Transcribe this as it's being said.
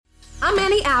I'm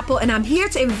Annie Apple, and I'm here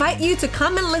to invite you to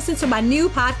come and listen to my new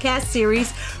podcast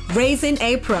series, Raising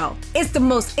a Pro. It's the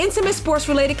most intimate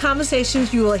sports-related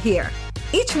conversations you will hear.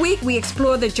 Each week, we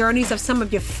explore the journeys of some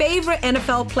of your favorite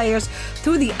NFL players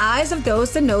through the eyes of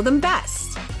those that know them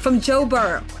best. From Joe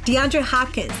Burrow, DeAndre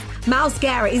Hopkins, Myles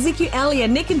Garrett, Ezekiel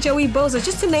Elliott, Nick and Joey Bosa,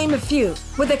 just to name a few.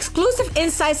 With exclusive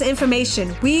insights and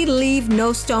information, we leave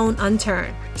no stone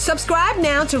unturned. Subscribe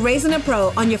now to Raising a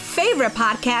Pro on your favorite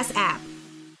podcast app.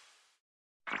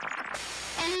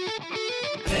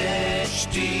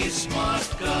 HT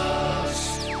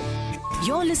Smartcast.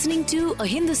 You're listening to a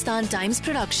Hindustan Times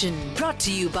production brought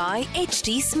to you by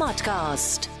HT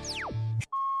Smartcast.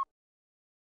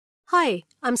 Hi,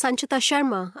 I'm Sanchita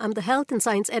Sharma. I'm the Health and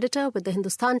Science Editor with the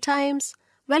Hindustan Times.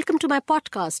 Welcome to my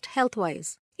podcast,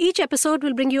 Healthwise. Each episode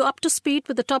will bring you up to speed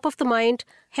with the top-of-the-mind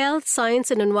health,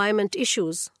 science and environment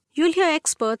issues. You'll hear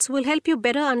experts who will help you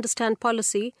better understand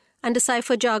policy and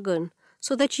decipher jargon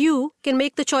so that you can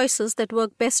make the choices that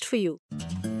work best for you.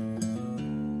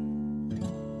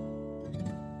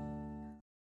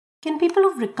 Can people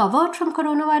who've recovered from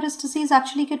coronavirus disease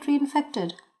actually get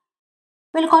reinfected?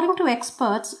 Well, according to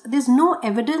experts, there's no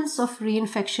evidence of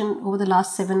reinfection over the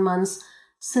last 7 months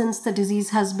since the disease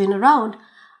has been around.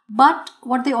 But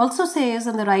what they also say is,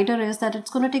 and the writer is, that it's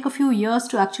going to take a few years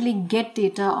to actually get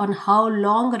data on how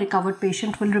long a recovered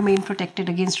patient will remain protected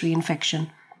against reinfection.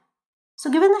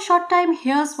 So given the short time,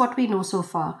 here's what we know so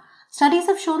far. Studies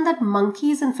have shown that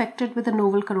monkeys infected with the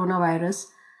novel coronavirus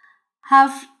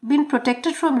have been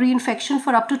protected from reinfection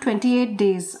for up to 28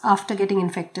 days after getting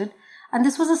infected. And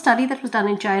this was a study that was done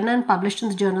in China and published in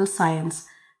the journal Science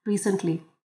recently.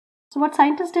 So what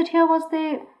scientists did here was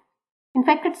they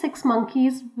infected 6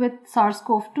 monkeys with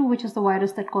SARS-CoV-2, which is the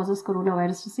virus that causes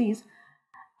coronavirus disease.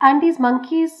 And these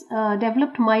monkeys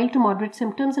developed mild to moderate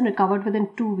symptoms and recovered within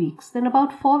 2 weeks. Then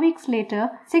about 4 weeks later,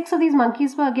 6 of these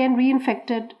monkeys were again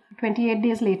reinfected 28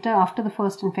 days later after the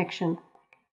first infection.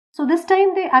 So this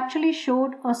time they actually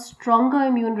showed a stronger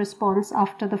immune response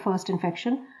after the first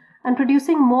infection and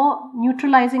producing more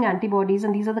neutralizing antibodies,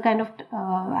 and these are the kind of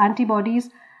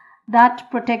antibodies that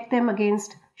protect them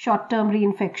against short-term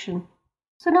reinfection.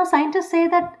 So now scientists say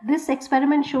that this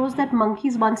experiment shows that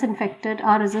monkeys once infected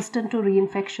are resistant to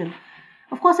reinfection.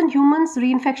 Of course, in humans,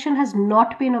 reinfection has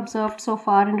not been observed so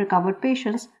far in recovered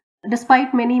patients,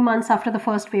 despite many months after the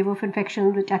first wave of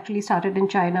infection, which actually started in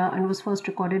China and was first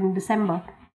recorded in December.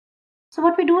 So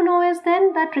what we do know is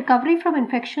then that recovery from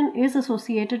infection is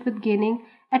associated with gaining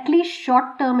at least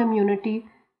short-term immunity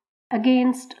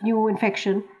against new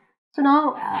infection. So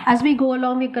now, as we go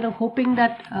along, we're kind of hoping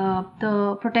that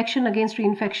the protection against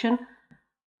reinfection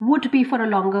would be for a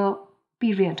longer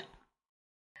period.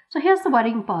 So here's the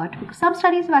worrying part, because some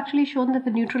studies have actually shown that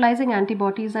the neutralizing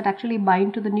antibodies that actually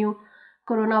bind to the new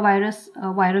coronavirus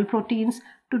viral proteins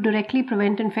to directly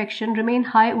prevent infection remain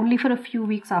high only for a few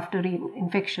weeks after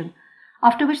infection,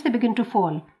 after which they begin to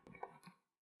fall.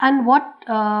 And what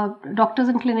doctors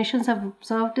and clinicians have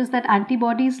observed is that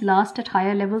antibodies last at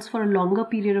higher levels for a longer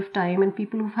period of time in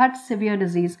people who've had severe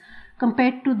disease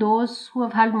compared to those who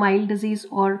have had mild disease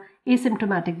or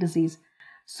asymptomatic disease.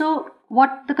 So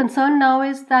what the concern now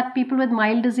is that people with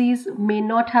mild disease may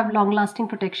not have long-lasting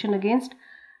protection against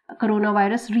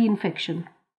coronavirus reinfection.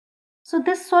 So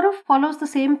this sort of follows the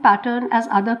same pattern as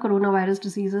other coronavirus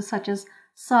diseases such as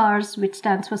SARS, which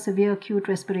stands for Severe Acute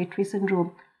Respiratory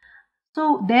Syndrome.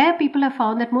 So there people have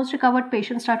found that most recovered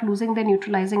patients start losing their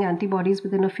neutralizing antibodies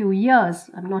within a few years,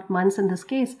 and not months in this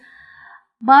case.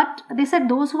 But they said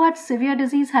those who had severe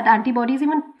disease had antibodies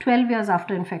even 12 years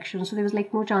after infection. So there was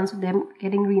like no chance of them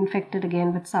getting reinfected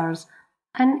again with SARS.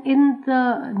 And in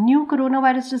the new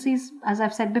coronavirus disease, as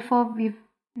I've said before, we've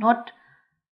not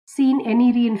seen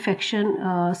any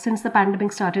reinfection since the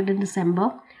pandemic started in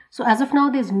December. So as of now,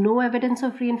 there's no evidence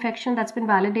of reinfection that's been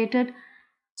validated.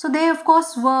 So there, of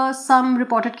course, were some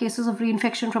reported cases of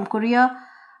reinfection from Korea,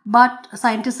 but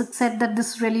scientists said that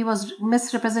this really was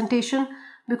misrepresentation,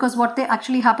 because what they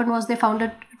actually happened was they found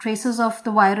traces of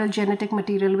the viral genetic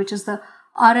material, which is the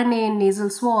RNA in nasal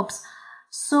swabs.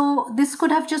 So this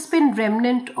could have just been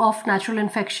remnant of natural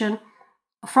infection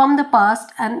from the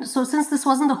past. And so since this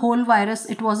wasn't the whole virus,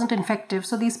 it wasn't infective.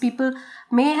 So these people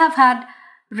may have had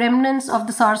remnants of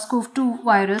the SARS-CoV-2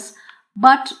 virus,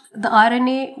 but the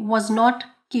RNA was not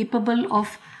capable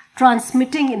of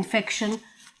transmitting infection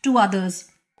to others.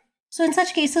 So in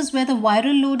such cases where the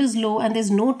viral load is low and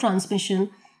there's no transmission,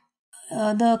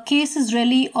 the case is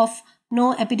really of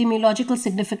no epidemiological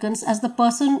significance, as the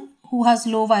person who has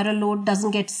low viral load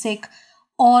doesn't get sick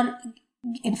or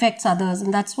infects others.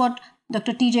 And that's what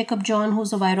Dr. T. Jacob John,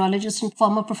 who's a virologist and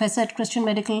former professor at Christian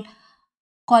Medical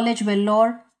College,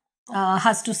 Vellore,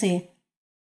 has to say.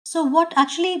 So what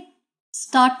actually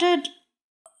started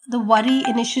the worry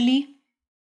initially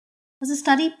was a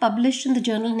study published in the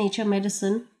journal Nature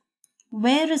Medicine,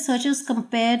 where researchers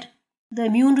compared the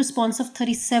immune response of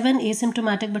 37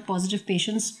 asymptomatic but positive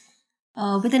patients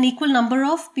with an equal number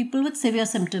of people with severe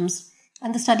symptoms.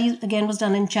 And the study again was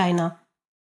done in China.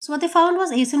 So what they found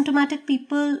was asymptomatic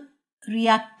people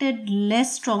reacted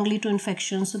less strongly to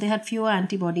infection, so they had fewer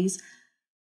antibodies.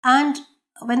 And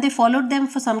when they followed them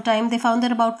for some time, they found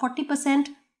that about 40%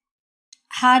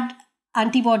 had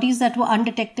antibodies that were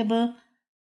undetectable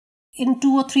in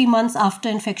 2 or 3 months after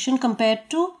infection, compared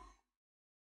to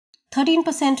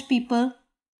 13% people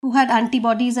who had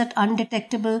antibodies at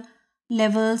undetectable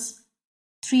levels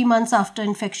 3 months after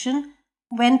infection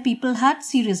when people had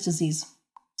serious disease.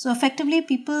 So effectively,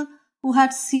 people who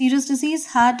had serious disease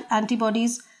had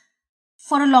antibodies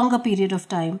for a longer period of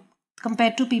time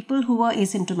compared to people who were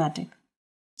asymptomatic.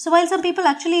 So while some people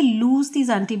actually lose these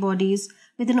antibodies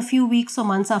within a few weeks or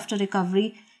months after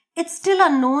recovery, it's still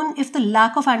unknown if the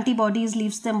lack of antibodies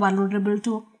leaves them vulnerable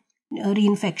to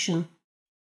reinfection.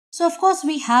 So of course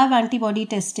we have antibody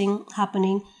testing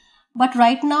happening, but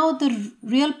right now the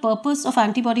real purpose of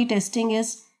antibody testing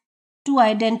is to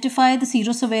identify the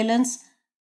serosurveillance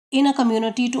in a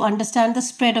community to understand the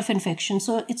spread of infection.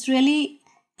 So it's really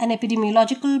an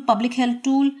epidemiological public health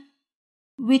tool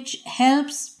which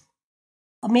helps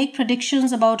make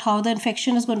predictions about how the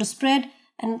infection is going to spread,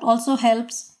 and also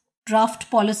helps draft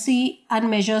policy and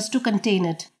measures to contain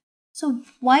it. So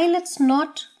while it's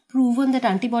not proven that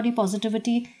antibody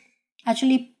positivity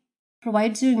actually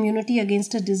provides you immunity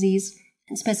against a disease,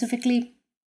 and specifically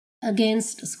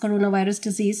against coronavirus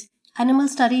disease, animal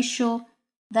studies show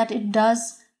that it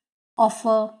does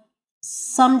offer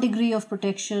some degree of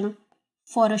protection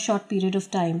for a short period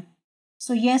of time.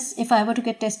 So yes, if I were to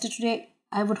get tested today,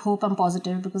 I would hope I'm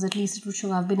positive, because at least it would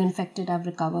show I've been infected, I've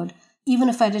recovered. Even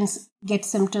if I didn't get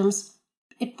symptoms,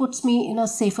 it puts me in a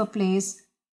safer place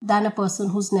than a person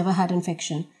who's never had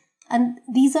infection. And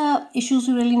these are issues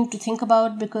we really need to think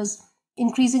about, because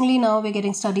increasingly now we're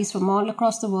getting studies from all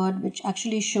across the world which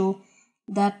actually show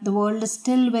that the world is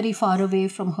still very far away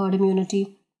from herd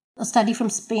immunity. A study from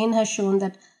Spain has shown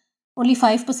that only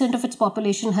 5% of its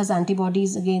population has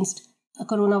antibodies against a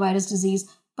coronavirus disease,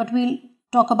 but we'll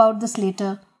talk about this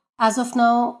later. As of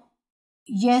now,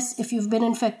 yes, if you've been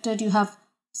infected, you have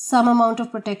some amount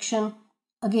of protection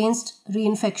against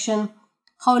reinfection.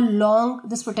 How long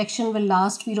this protection will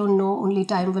last, we don't know, only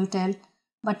time will tell.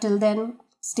 But till then,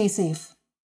 stay safe.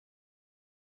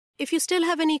 If you still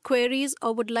have any queries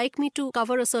or would like me to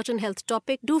cover a certain health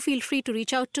topic, do feel free to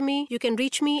reach out to me. You can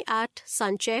reach me at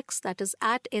Sanchx, that is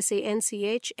at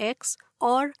SANCHX,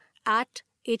 or at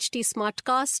HT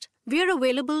Smartcast. We are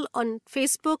available on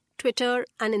Facebook, Twitter,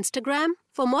 and Instagram.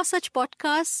 For more such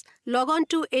podcasts, log on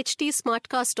to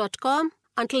htsmartcast.com.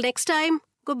 Until next time,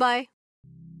 goodbye.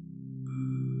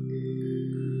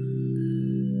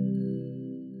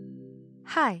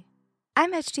 Hi,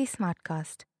 I'm HT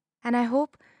Smartcast, and I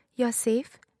hope you're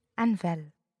safe and well.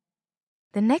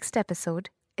 The next episode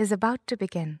is about to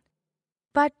begin,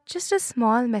 but just a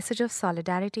small message of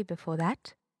solidarity before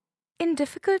that. In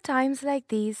difficult times like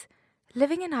these,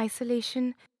 living in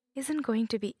isolation isn't going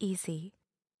to be easy.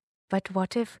 But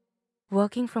what if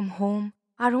working from home,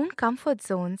 our own comfort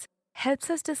zones, helps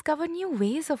us discover new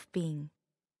ways of being?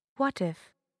 What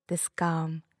if this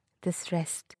calm, this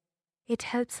rest, it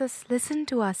helps us listen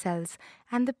to ourselves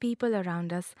and the people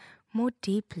around us more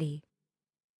deeply?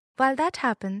 While that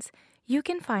happens, you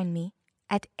can find me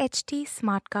at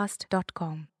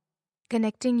htsmartcast.com,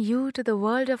 connecting you to the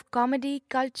world of comedy,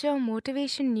 culture,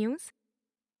 motivation, news.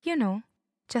 You know,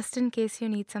 just in case you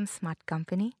need some smart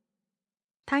company.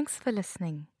 Thanks for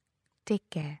listening. Take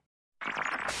care.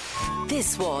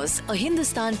 This was a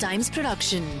Hindustan Times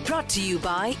production brought to you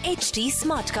by HT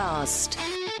Smartcast.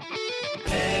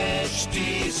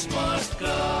 HT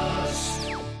Smartcast.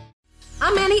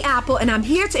 I'm Annie Apple, and I'm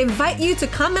here to invite you to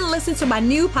come and listen to my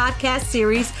new podcast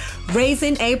series,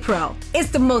 Raising a Pro. It's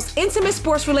the most intimate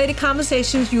sports-related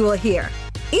conversations you will hear.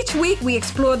 Each week, we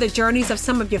explore the journeys of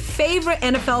some of your favorite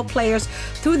NFL players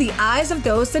through the eyes of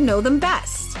those that know them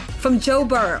best. From Joe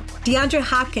Burrow, DeAndre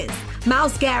Hopkins,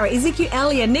 Myles Garrett, Ezekiel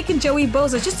Elliott, Nick and Joey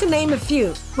Bosa, just to name a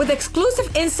few. With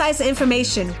exclusive insights and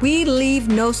information, we leave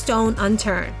no stone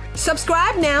unturned.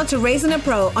 Subscribe now to Raising a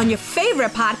Pro on your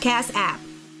favorite podcast app.